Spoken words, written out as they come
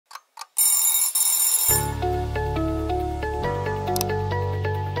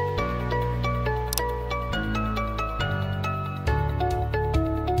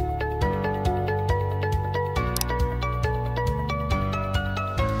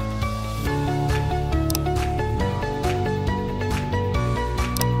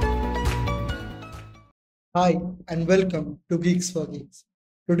Hi and welcome to Geeks for Geeks.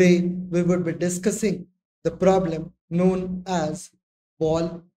 Today we would be discussing the problem known as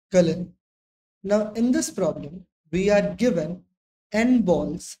ball coloring. Now, in this problem, we are given n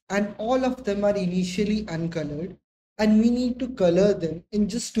balls and all of them are initially uncolored, and we need to color them in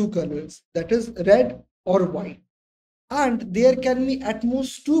just two colors, that is red or white. And there can be at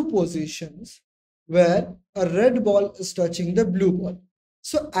most two positions where a red ball is touching the blue ball.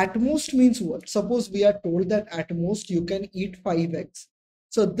 So at most means what? Suppose we are told that at most you can eat 5 eggs.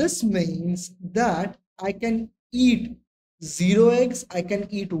 So this means that I can eat 0 eggs, I can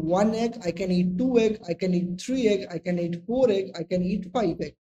eat 1 egg, I can eat 2 egg, I can eat 3 egg, I can eat 4 egg, I can eat 5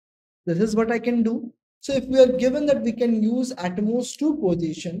 egg. This is what I can do. So if we are given that we can use at most two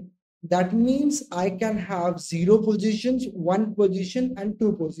position, that means I can have 0 positions, 1 position and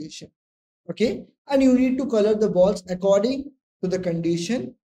 2 position. Okay. And you need to color the balls according to the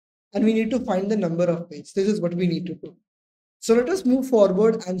condition, and we need to find the number of pages. This is what we need to do. So let us move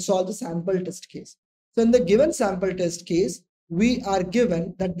forward and solve the sample test case. So in the given sample test case, we are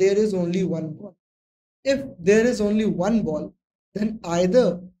given that there is only one ball. If there is only one ball, then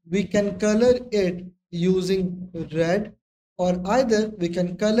either we can color it using red, or either we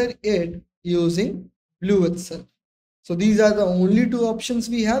can color it using blue itself. So these are the only two options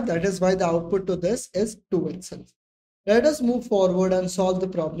we have. That is why the output to this is 2 itself. Let us move forward and solve the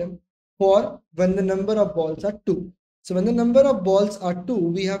problem for when the number of balls are 2. So when the number of balls are 2,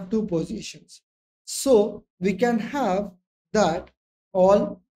 we have two positions. So we can have that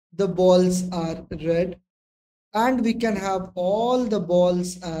all the balls are red, and we can have all the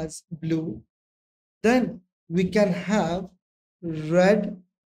balls as blue. Then we can have red,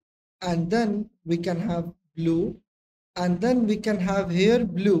 and then we can have blue, and then we can have here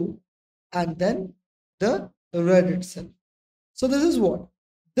blue, and then the red itself. So this is what?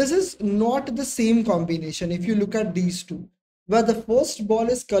 This is not the same combination. If you look at these two, where the first ball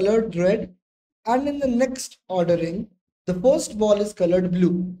is colored red, and in the next ordering, the first ball is colored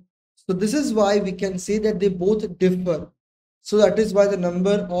blue. So this is why we can say that they both differ. So that is why the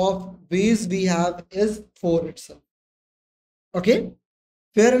number of ways we have is 4 itself. Okay,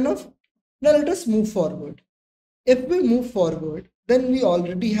 fair enough. Now let us move forward. If we move forward, then we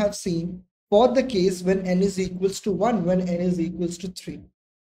already have seen for the case when n is equals to 1, when n is equals to 3.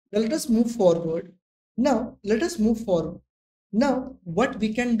 Now let us move forward. Now let us move forward. Now what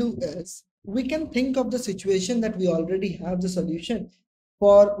we can do is we can think of the situation that we already have the solution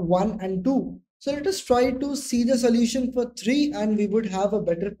for 1 and 2. So let us try to see the solution for 3, and we would have a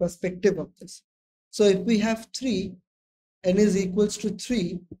better perspective of this. So if we have 3, n is equals to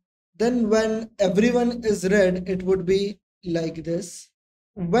 3, then when everyone is red, it would be like this.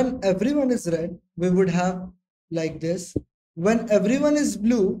 When everyone is red, we would have like this. When everyone is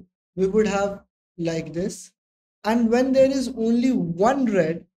blue, we would have like this. And when there is only one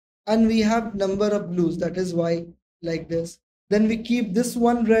red and we have number of blues, that is why like this. Then we keep this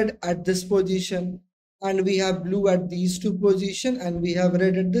one red at this position, and we have blue at these two position, and we have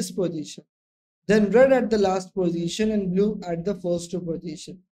red at this position. Then red at the last position and blue at the first two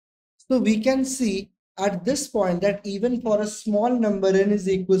position. So we can see at this point that even for a small number n is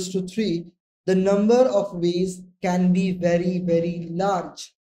equals to 3, the number of ways can be very, very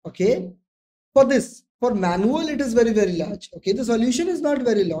large. Okay. For this, for manual, it is very, very large. Okay. The solution is not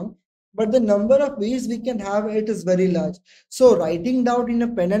very long, but the number of ways we can have it is very large. So writing down in a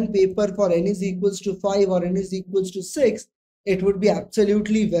pen and paper for n is equals to 5 or n is equals to 6, it would be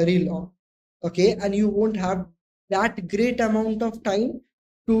absolutely very long. Okay. And you won't have that great amount of time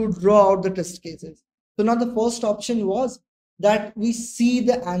to draw out the test cases. So now the first option was that we see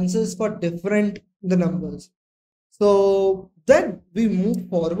the answers for different the numbers. So then we move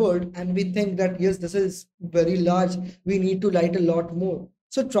forward and we think that yes, this is very large. We need to write a lot more.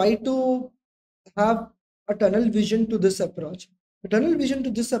 So try to have a tunnel vision to this approach. The tunnel vision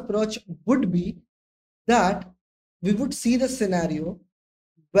to this approach would be that we would see the scenario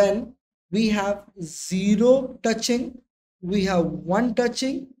when we have 0 touching, we have 1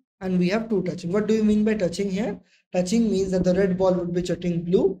 touching, and we have 2 touching. What do you mean by touching here? Touching means that the red ball would be touching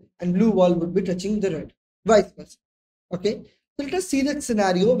blue and blue ball would be touching the red, vice versa. Okay, so let us see that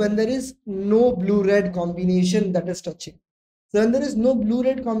scenario when there is no blue red combination that is touching. So when there is no blue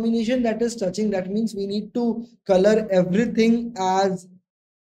red combination that is touching, that means we need to color everything as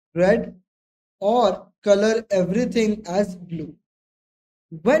red or color everything as blue.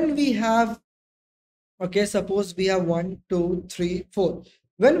 When we have, okay, suppose we have 1, 2, 3, 4.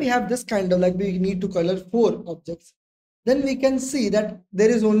 When we have this kind of like we need to color 4 objects, then we can see that there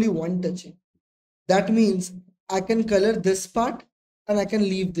is only one touching. That means I can color this part and I can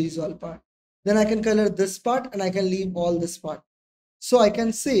leave these all part. then I can color this part and I can leave all this part. So I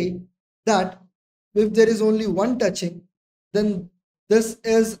can say that if there is only one touching, then this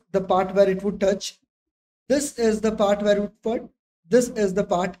is the part where it would touch, this is the part where it would put, this is the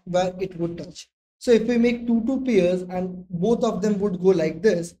part where it would touch. So if we make two pairs and both of them would go like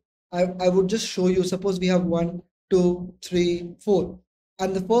this, I would just show you. Suppose we have 1, 2, 3, 4,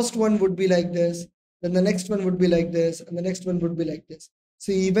 and the first one would be like this, then the next one would be like this, and the next one would be like this.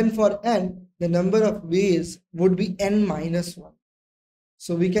 So even for n, the number of ways would be n minus 1.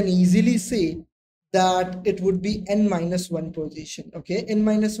 So we can easily say that it would be n minus 1 position. Okay, n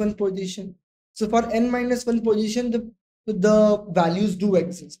minus 1 position. So for n minus 1 position, the values do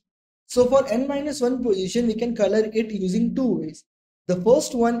exist. So for n minus 1 position, we can color it using two ways. The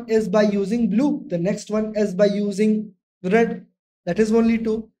first one is by using blue. The next one is by using red. That is only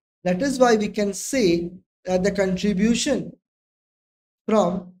two. That is why we can say that the contribution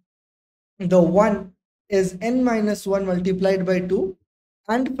from the 1 is n minus 1 multiplied by 2,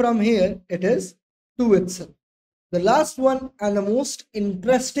 and from here it is 2 itself. The last one and the most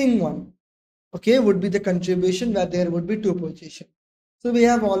interesting one, okay, would be the contribution where there would be two positions. So we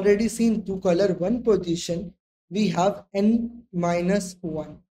have already seen to color one position, we have n minus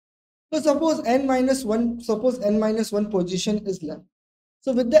 1. So suppose n minus 1 position is left.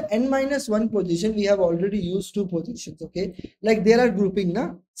 So with the n minus 1 position, we have already used two positions, okay? Like there are grouping,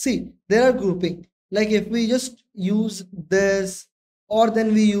 na? See, there are grouping. Like if we just use this or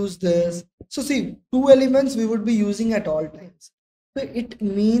then we use this. So see, two elements we would be using at all times. So it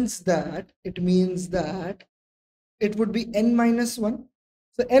means that it would be n minus 1.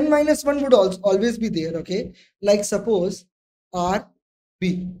 So n minus 1 would also always be there, okay? Like suppose R,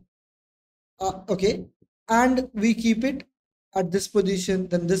 B, okay? And we keep it at this position,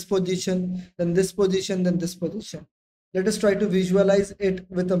 then this position, then this position, then this position. Let us try to visualize it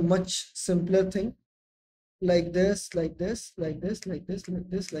with a much simpler thing. Like this, like this, like this, like this, like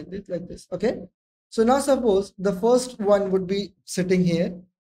this, like this, like this. Okay. So now suppose the first one would be sitting here.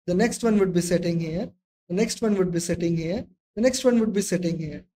 The next one would be sitting here. The next one would be sitting here. The next one would be sitting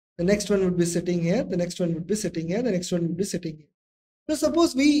here. The next one would be sitting here. The next one would be sitting here. The next one would be sitting here. So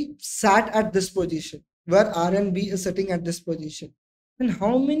suppose we sat at this position where R and B is sitting at this position. And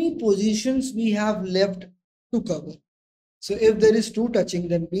how many positions we have left to cover? So if there is two touching,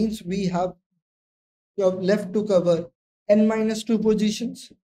 then means we have left to cover n minus 2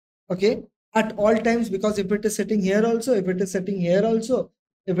 positions, okay, at all times, because if it is sitting here also, if it is sitting here also,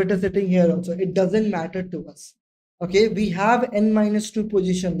 if it is sitting here also, it doesn't matter to us. Okay, we have n minus 2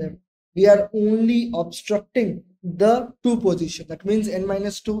 position left. We are only obstructing the 2 position. That means n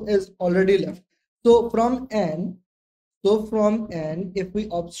minus 2 is already left. So from n, if we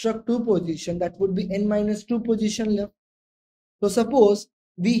obstruct 2 position, that would be n minus 2 position left. So suppose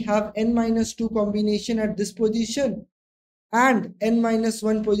we have n minus 2 combination at this position and n minus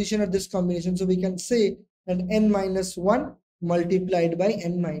 1 position at this combination. So we can say that n minus 1 multiplied by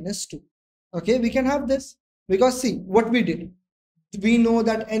n minus 2. Okay, we can have this because see what we did. We know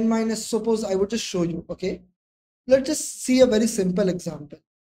that n minus, suppose I would just show you. Okay, let's just see a very simple example.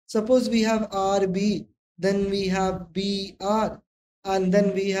 Suppose we have RB, then we have BR, and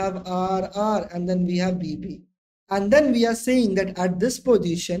then we have RR, and then we have BB. And then we are saying that at this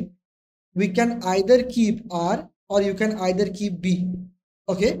position, we can either keep R or you can either keep B.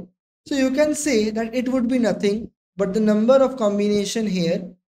 Okay. So you can say that it would be nothing but the number of combination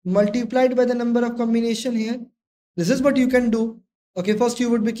here multiplied by the number of combination here. This is what you can do. Okay. First you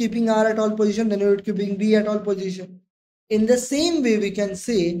would be keeping R at all position, then you would be keeping B at all position. In the same way, we can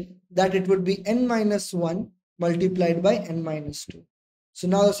say that it would be n minus 1 multiplied by n minus 2. So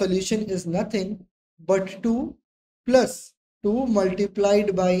now the solution is nothing but 2 plus 2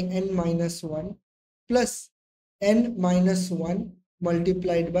 multiplied by n minus 1 plus n minus 1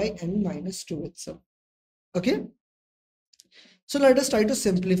 multiplied by n minus 2 itself. Okay. So let us try to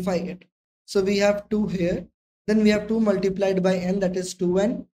simplify it. So we have 2 here. Then we have 2 multiplied by n, that is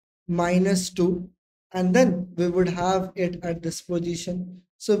 2n minus 2. And then we would have it at this position.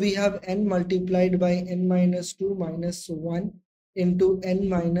 So we have n multiplied by n minus 2 minus 1 into n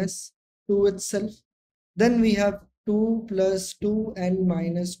minus 2 itself. Then we have 2 plus 2n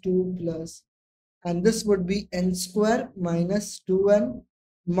minus 2 plus, and this would be n square minus 2n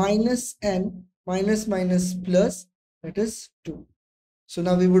minus n minus minus plus, that is 2. So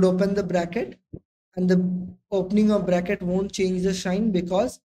now we would open the bracket, and the opening of bracket won't change the sign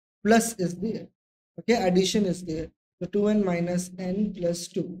because plus is there. Okay, addition is there. So 2n minus n plus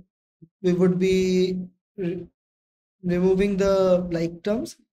 2. We would be removing the like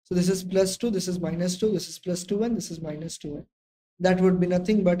terms. So this is plus 2, this is minus 2, this is plus 2n, this is minus 2n. That would be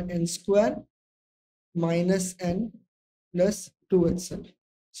nothing but n square minus n plus 2 itself.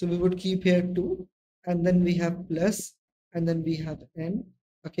 So we would keep here 2, and then we have plus, and then we have n,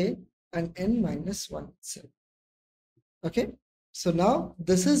 okay, and n minus 1 itself. Okay, so now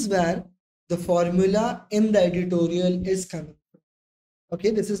this is where the formula in the editorial is coming from.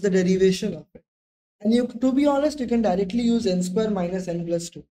 Okay, this is the derivation of it. And you, to be honest, you can directly use n square minus n plus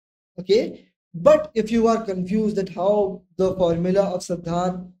 2. Okay, but if you are confused that how the formula of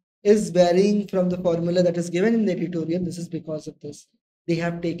Siddharth is varying from the formula that is given in the editorial, this is because of this. They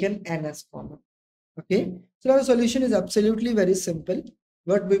have taken n as common. Okay, so now the solution is absolutely very simple.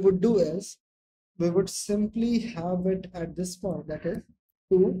 What we would do is we would simply have it at this point, that is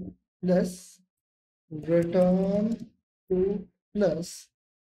 2 plus return 2 plus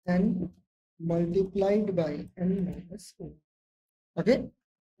n multiplied by n minus 4. Okay,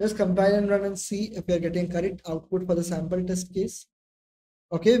 just compile and run and see if we are getting correct output for the sample test case.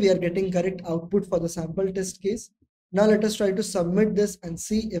 Okay, we are getting correct output for the sample test case. Now let us try to submit this and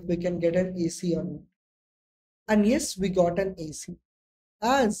see if we can get an AC or not. And yes, we got an AC.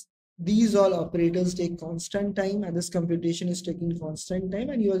 As these all operators take constant time and this computation is taking constant time,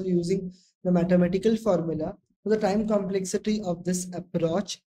 and you are using the mathematical formula, so the time complexity of this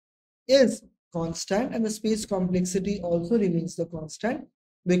approach is constant, and the space complexity also remains the constant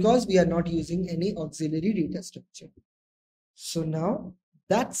because we are not using any auxiliary data structure. So now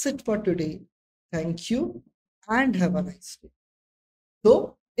that's it for today. Thank you and have a nice day.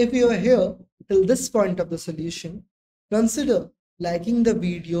 So if you are here till this point of the solution, consider liking the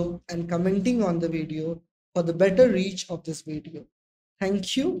video and commenting on the video for the better reach of this video.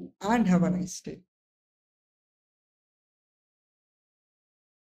 Thank you and have a nice day.